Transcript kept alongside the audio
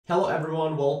Hello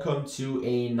everyone, welcome to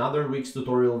another Wix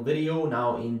tutorial video.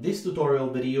 Now in this tutorial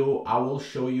video, I will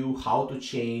show you how to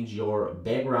change your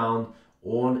background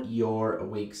on your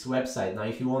Wix website. Now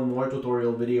if you want more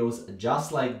tutorial videos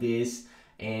just like this,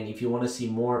 and if you want to see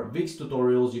more Wix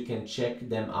tutorials, you can check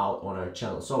them out on our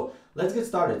channel. So let's get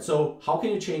started. So how can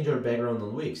you change your background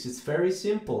on Wix? It's very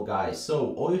simple, guys.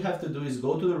 So all you have to do is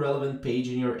go to the relevant page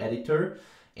in your editor,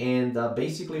 and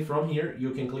basically from here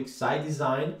you can click site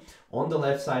design on the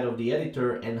left side of the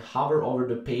editor and hover over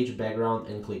the page background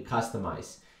and click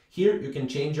customize. Here you can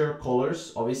change your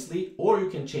colors obviously, or you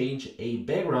can change a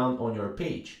background on your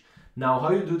page. Now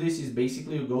how you do this is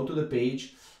basically you go to the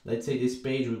page, let's say this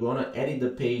page, we're going to edit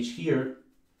the page here,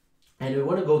 and we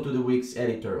want to go to the Wix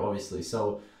editor obviously.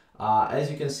 So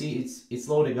as you can see, it's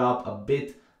loading up a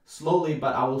bit slowly,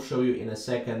 but I will show you in a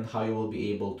second how you will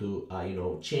be able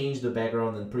to change the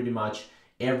background and pretty much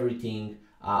everything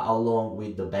along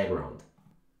with the background.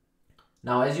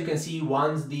 Now as you can see,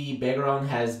 once the background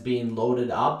has been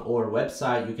loaded up or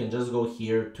website, you can just go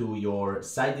here to your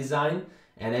site design,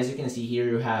 and as you can see here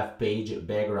you have page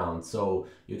background. So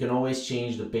you can always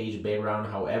change the page background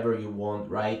however you want,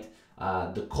 right?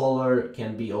 The color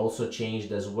can be also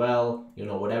changed as well.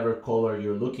 Whatever color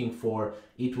you're looking for,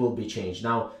 it will be changed.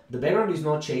 Now the background is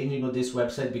not changing on this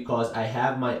website because I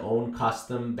have my own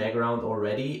custom background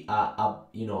already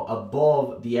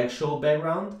above the actual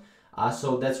background,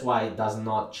 so that's why it does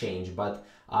not change. But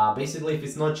basically if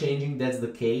it's not changing, that's the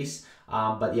case.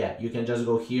 But yeah, you can just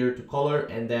go here to color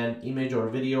and then image or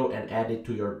video and add it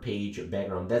to your page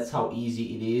background. That's how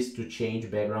easy it is to change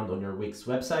background on your Wix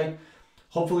website.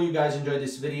 Hopefully you guys enjoyed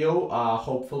this video.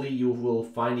 Hopefully you will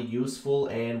find it useful,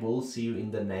 and we'll see you in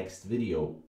the next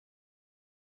video.